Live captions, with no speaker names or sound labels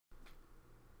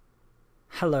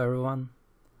Hello everyone.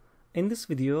 In this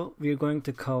video we are going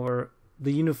to cover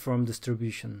the uniform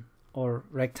distribution or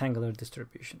rectangular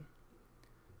distribution.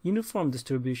 Uniform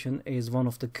distribution is one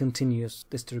of the continuous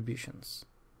distributions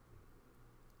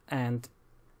and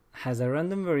has a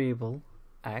random variable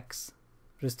x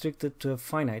restricted to a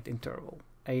finite interval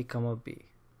a comma b.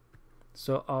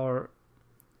 So our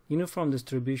uniform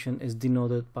distribution is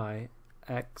denoted by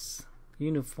x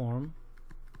uniform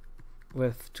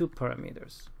with two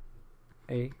parameters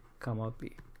a comma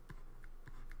b,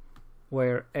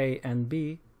 where a and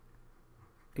b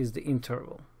is the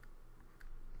interval.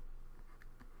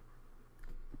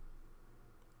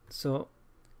 So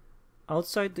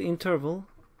outside the interval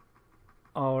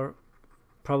our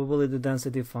probability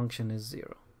density function is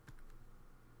 0,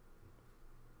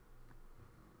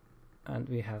 and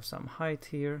we have some height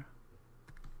here,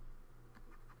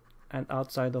 and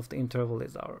outside of the interval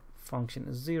is our function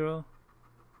is 0,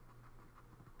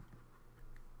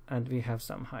 and we have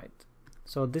some height.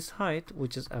 So this height,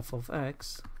 which is f of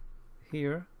x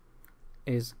here,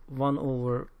 is 1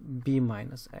 over b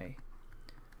minus a,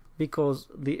 because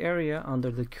the area under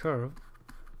the curve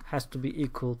has to be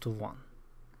equal to 1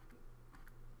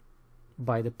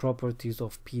 by the properties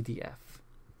of PDF.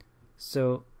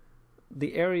 So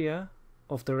the area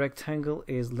of the rectangle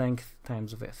is length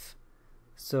times width.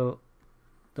 So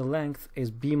the length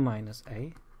is b minus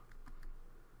a,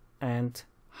 and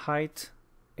height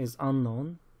is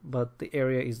unknown, but the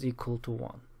area is equal to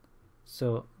 1.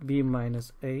 So b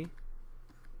minus a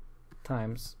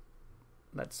times,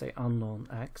 let's say, unknown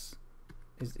x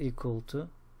is equal to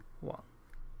 1.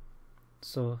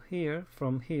 So here,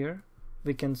 from here,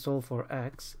 we can solve for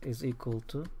x is equal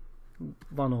to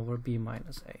 1 over b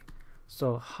minus a.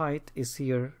 So height is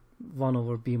here 1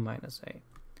 over b minus a.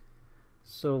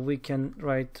 So we can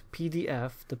write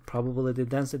PDF, the probability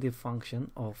density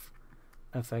function of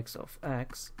fx of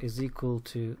x, is equal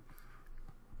to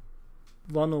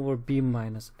 1 over b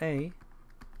minus a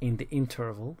in the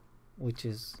interval, which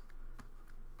is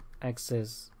x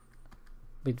is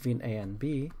between a and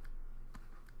b,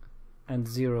 and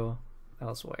 0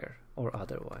 elsewhere or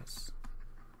otherwise.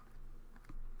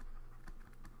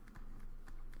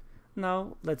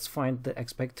 Now let's find the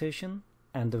expectation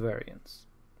and the variance.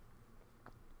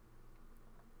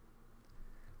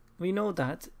 We know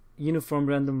that uniform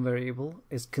random variable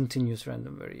is continuous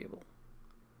random variable,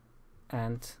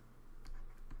 and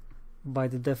by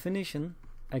the definition,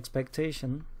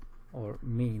 expectation or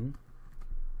mean,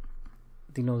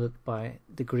 denoted by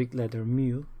the Greek letter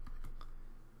mu,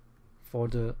 for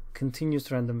the continuous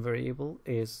random variable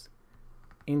is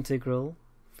integral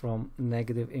from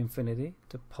negative infinity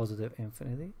to positive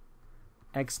infinity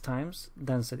x times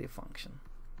density function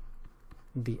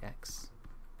dx.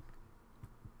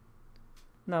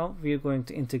 Now we are going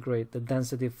to integrate the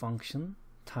density function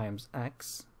times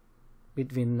x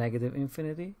between negative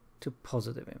infinity to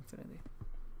positive infinity.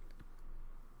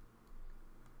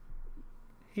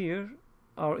 Here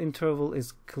our interval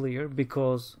is clear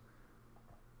because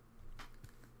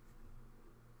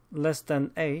less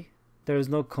than a there is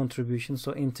no contribution,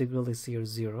 so integral is here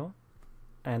 0,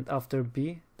 and after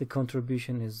b the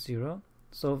contribution is 0,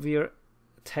 so we are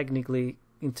technically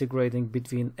integrating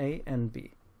between a and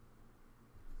b.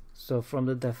 So from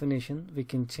the definition we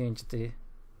can change the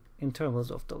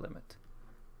intervals of the limit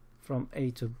from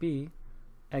a to b,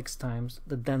 x times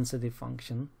the density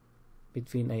function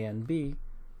between a and b,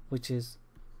 which is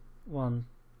 1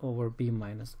 over b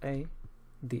minus a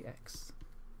dx.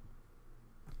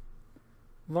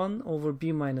 1 over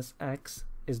b minus x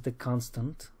is the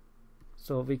constant,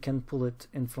 so we can pull it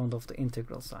in front of the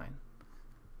integral sign,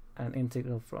 and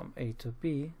integral from a to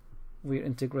b, we're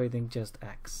integrating just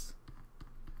x.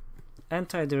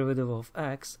 Antiderivative of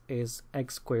x is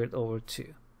x squared over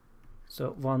 2,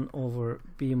 so 1 over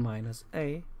b minus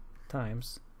a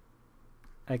times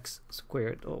x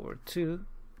squared over 2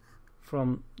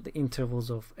 from the intervals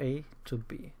of a to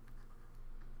b.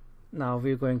 Now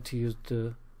we're going to use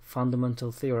the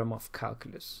fundamental theorem of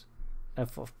calculus,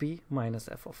 f of b minus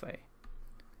f of a.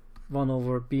 1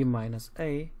 over b minus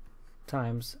a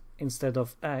times, instead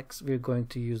of x we're going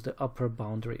to use the upper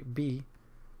boundary b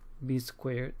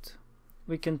squared.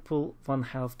 We can pull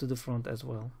 1/2 to the front as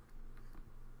well,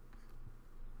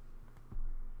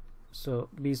 so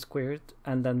b squared,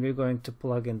 and then we're going to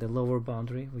plug in the lower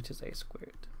boundary, which is a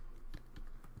squared.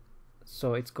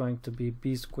 So it's going to be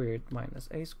b squared minus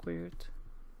a squared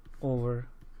over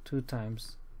 2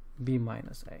 times b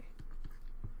minus a.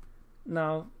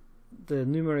 Now the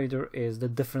numerator is the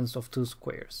difference of two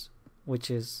squares, which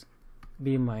is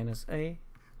b minus a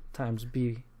times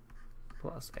b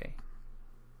plus a.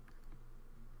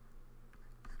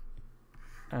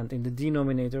 and in the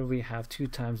denominator we have 2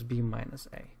 times b minus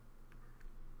a.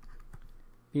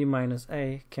 B minus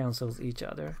a cancels each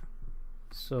other,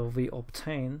 so we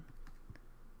obtain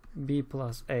b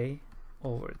plus a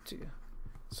over 2.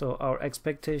 So our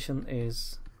expectation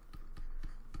is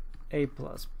a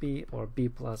plus b, or b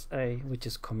plus a, which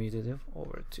is commutative,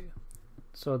 over 2.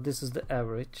 So this is the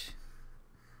average,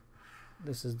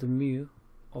 this is the mu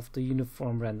of the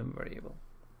uniform random variable.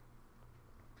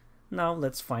 Now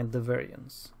let's find the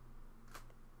variance.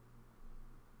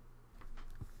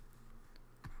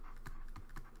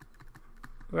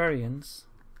 Variance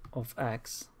of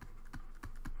x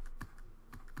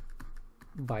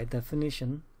by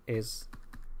definition is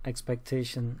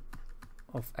expectation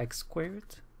of x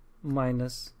squared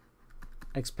minus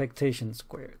expectation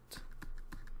squared.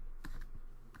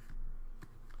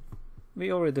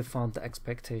 We already found the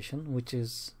expectation, which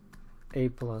is a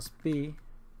plus b,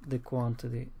 the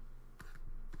quantity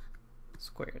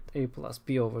squared, a plus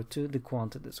b over 2, the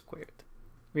quantity squared.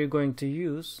 We're going to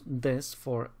use this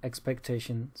for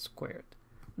expectation squared.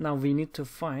 Now we need to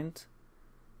find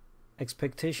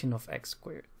expectation of x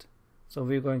squared. So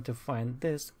we're going to find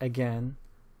this again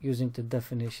using the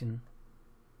definition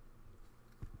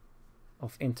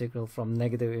of integral from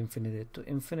negative infinity to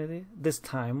infinity. This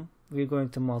time we're going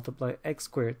to multiply x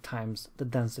squared times the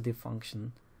density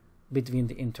function between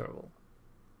the interval.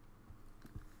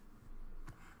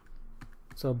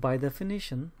 So by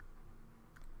definition,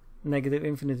 negative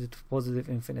infinity to positive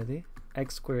infinity,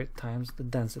 x squared times the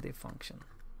density function.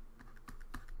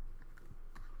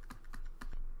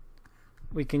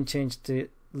 We can change the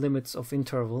limits of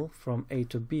interval from a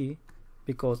to b,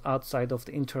 because outside of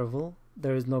the interval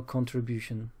there is no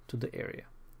contribution to the area.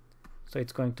 So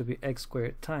it's going to be x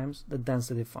squared times the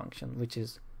density function, which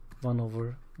is 1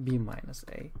 over b minus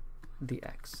a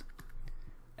dx.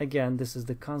 Again, this is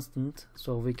the constant,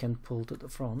 so we can pull to the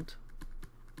front.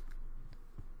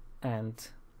 And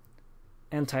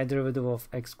antiderivative of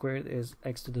x squared is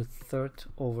x to the third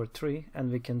over 3,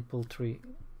 and we can pull 3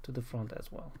 to the front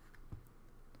as well.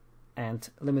 And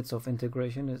limits of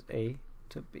integration is a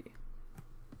to b.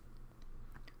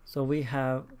 So we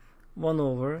have 1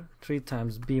 over 3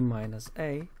 times b minus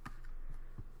a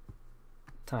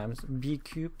times b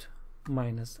cubed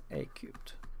minus a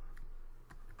cubed.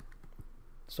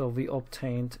 So we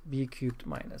obtained b cubed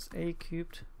minus a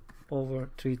cubed over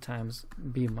 3 times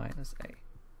b minus a.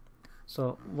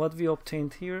 So what we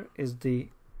obtained here is the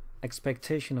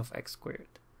expectation of x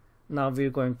squared. Now we're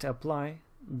going to apply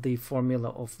the formula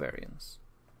of variance.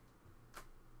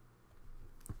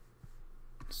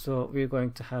 So we're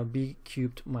going to have b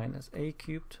cubed minus a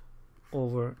cubed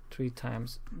over 3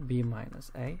 times b minus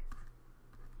a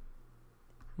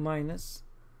minus,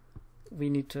 we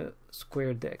need to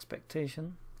square the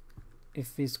expectation.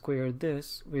 If we square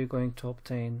this, we're going to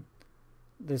obtain,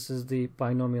 this is the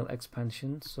binomial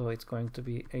expansion, so it's going to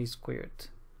be a squared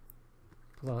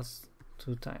plus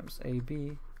 2 times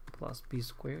ab plus b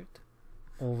squared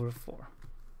over 4.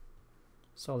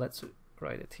 So let's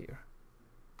write it here.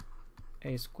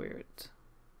 A squared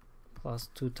plus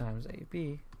 2 times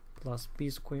ab plus b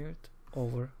squared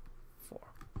over 4.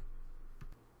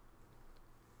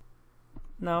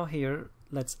 Now here,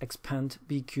 let's expand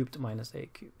b cubed minus a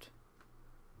cubed.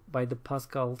 By the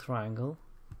Pascal triangle,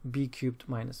 b cubed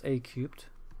minus a cubed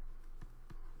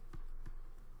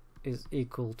is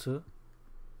equal to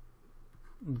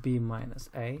b minus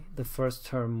a, the first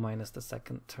term minus the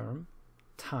second term,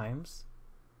 times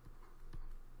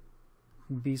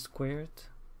b squared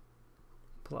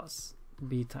plus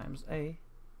b times a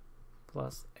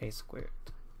plus a squared.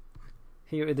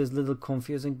 Here it is a little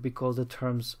confusing because the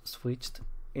terms switched.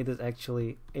 It is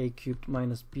actually a cubed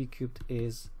minus b cubed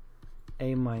is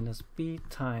a minus b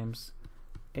times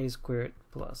a squared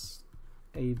plus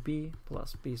ab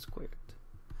plus b squared.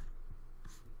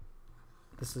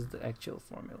 This is the actual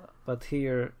formula, but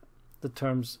here the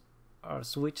terms are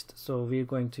switched, so we're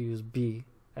going to use b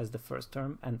as the first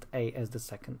term and a as the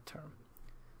second term.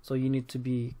 So you need to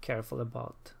be careful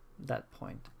about that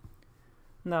point.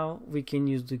 Now we can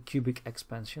use the cubic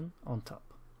expansion on top.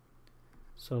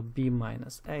 So b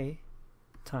minus a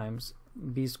times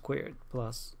b squared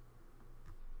plus,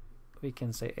 we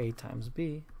can say a times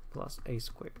b plus a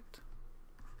squared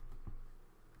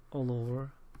all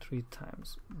over 3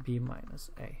 times b minus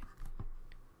a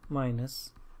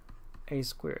minus a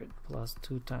squared plus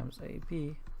 2 times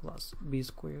ab plus b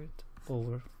squared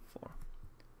over 4.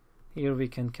 Here we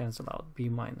can cancel out b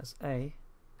minus a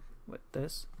with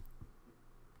this,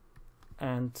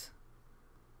 and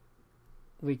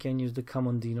we can use the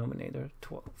common denominator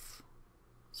 12.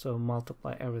 So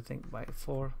multiply everything by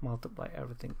 4, multiply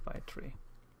everything by 3.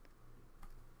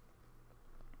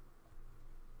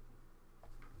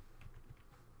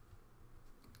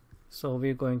 So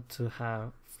we're going to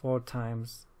have 4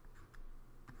 times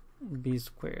b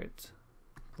squared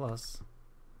plus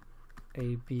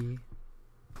ab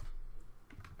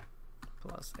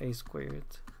plus a squared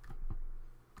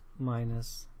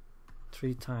minus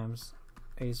 3 times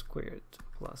a squared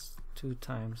plus 2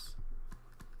 times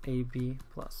ab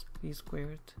plus b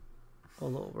squared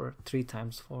all over 3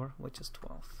 times 4, which is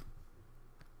 12.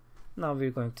 Now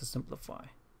we're going to simplify.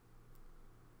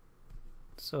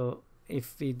 So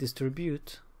if we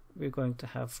distribute, we're going to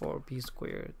have 4b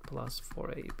squared plus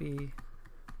 4ab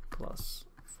plus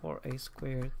 4a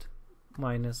squared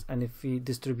minus, and if we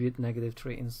distribute negative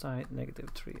 3 inside,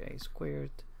 negative 3a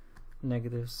squared,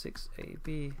 negative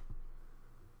 6ab,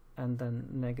 and then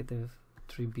negative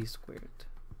 3b squared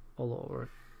all over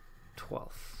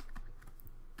 12.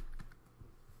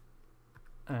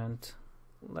 And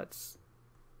let's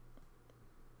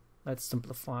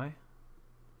simplify.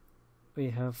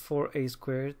 We have 4a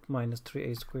squared minus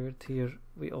 3a squared. Here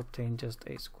we obtain just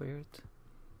a squared,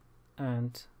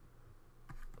 and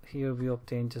here we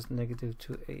obtain just negative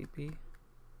 2ab,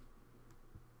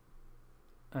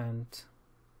 and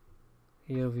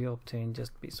here we obtain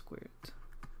just b squared.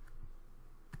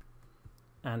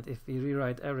 And if we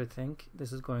rewrite everything,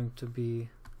 this is going to be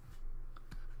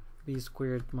b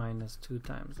squared minus 2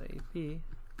 times ab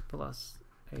plus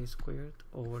a squared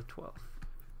over 12.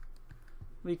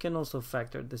 We can also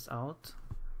factor this out.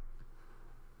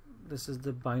 This is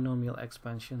the binomial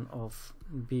expansion of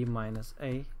b minus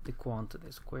a, the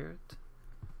quantity squared.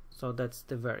 So that's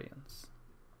the variance.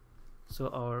 So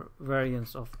our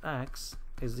variance of x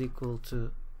is equal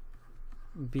to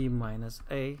b minus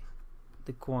a,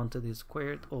 the quantity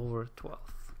squared over 12.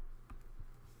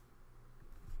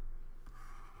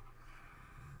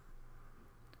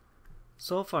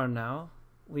 So far now,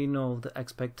 we know the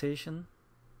expectation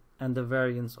and the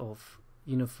variance of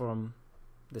uniform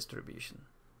distribution,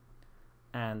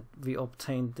 and we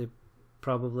obtained the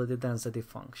probability density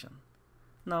function.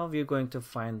 Now we're going to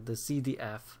find the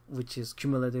CDF, which is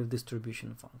cumulative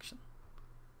distribution function.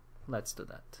 Let's do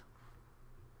that.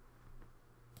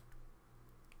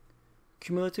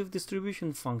 Cumulative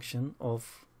distribution function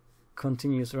of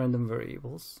continuous random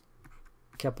variables,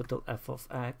 capital F of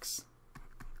x,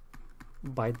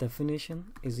 by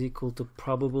definition is equal to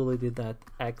probability that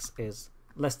x is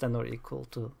less than or equal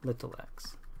to little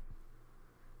x.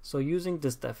 So using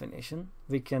this definition,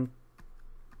 we can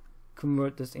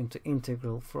convert this into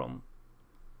integral from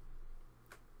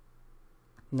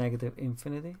negative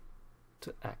infinity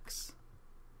to x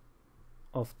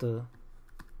of the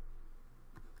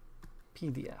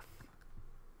PDF.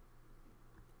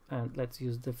 And let's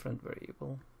use different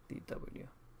variable, dw.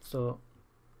 So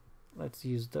let's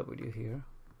use w here.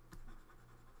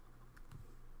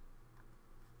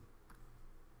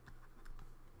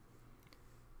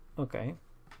 Okay,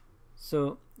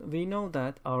 so we know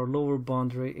that our lower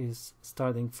boundary is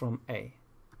starting from a,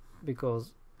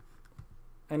 because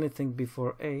anything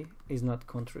before a is not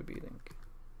contributing.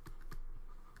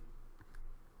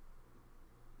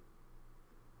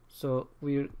 So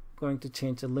we're going to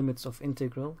change the limits of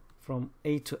integral from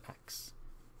a to x.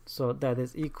 So that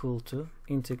is equal to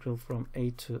integral from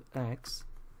a to x.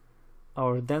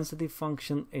 Our density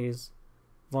function is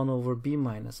 1 over b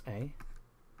minus a,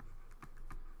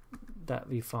 that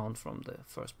we found from the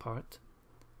first part,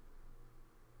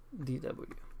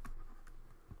 dw.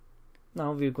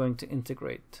 Now we're going to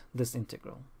integrate this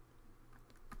integral.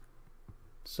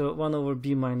 So 1 over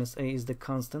b minus a is the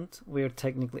constant. We are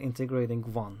technically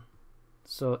integrating 1.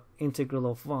 So integral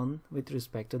of 1 with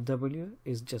respect to w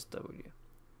is just w.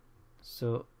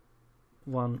 So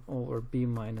 1 over b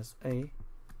minus a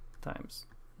times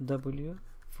w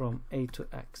from a to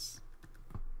x.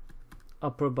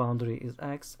 Upper boundary is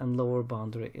x and lower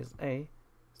boundary is a.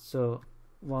 So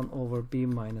 1 over b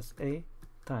minus a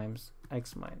times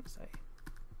x minus a.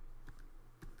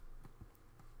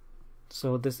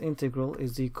 So this integral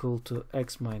is equal to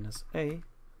x minus a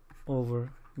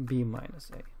over b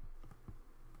minus a.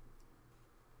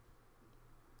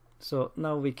 So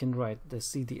now we can write the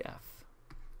CDF,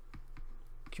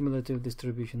 cumulative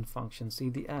distribution function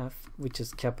CDF, which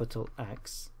is capital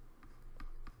X,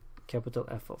 capital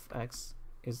F of x,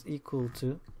 is equal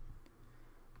to,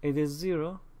 it is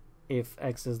 0 if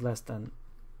x is less than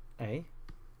a.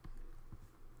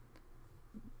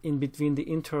 In between the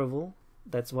interval,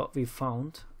 that's what we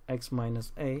found, x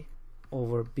minus a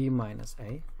over b minus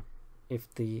a,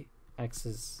 if the x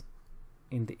is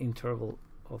in the interval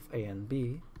of a and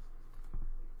b,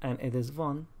 and it is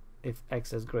 1 if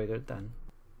x is greater than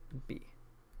b.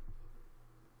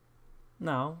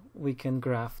 Now we can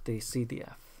graph the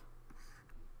CDF.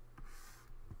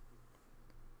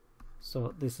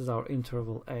 So this is our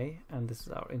interval A and this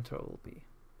is our interval B.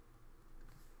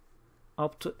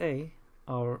 Up to A,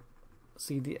 our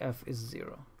CDF is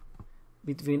 0.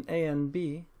 Between A and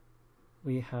B,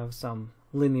 we have some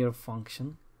linear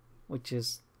function, which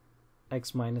is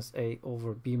x minus A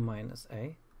over B minus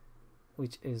A,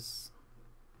 which is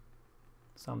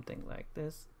something like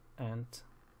this, and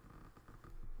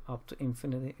up to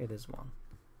infinity it is 1.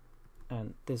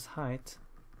 And this height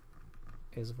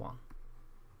is 1.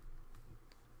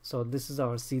 So this is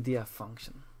our CDF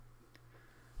function.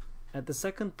 At the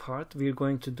second part, we are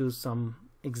going to do some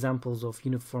examples of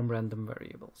uniform random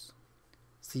variables.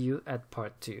 See you at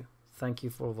part 2. Thank you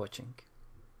for watching.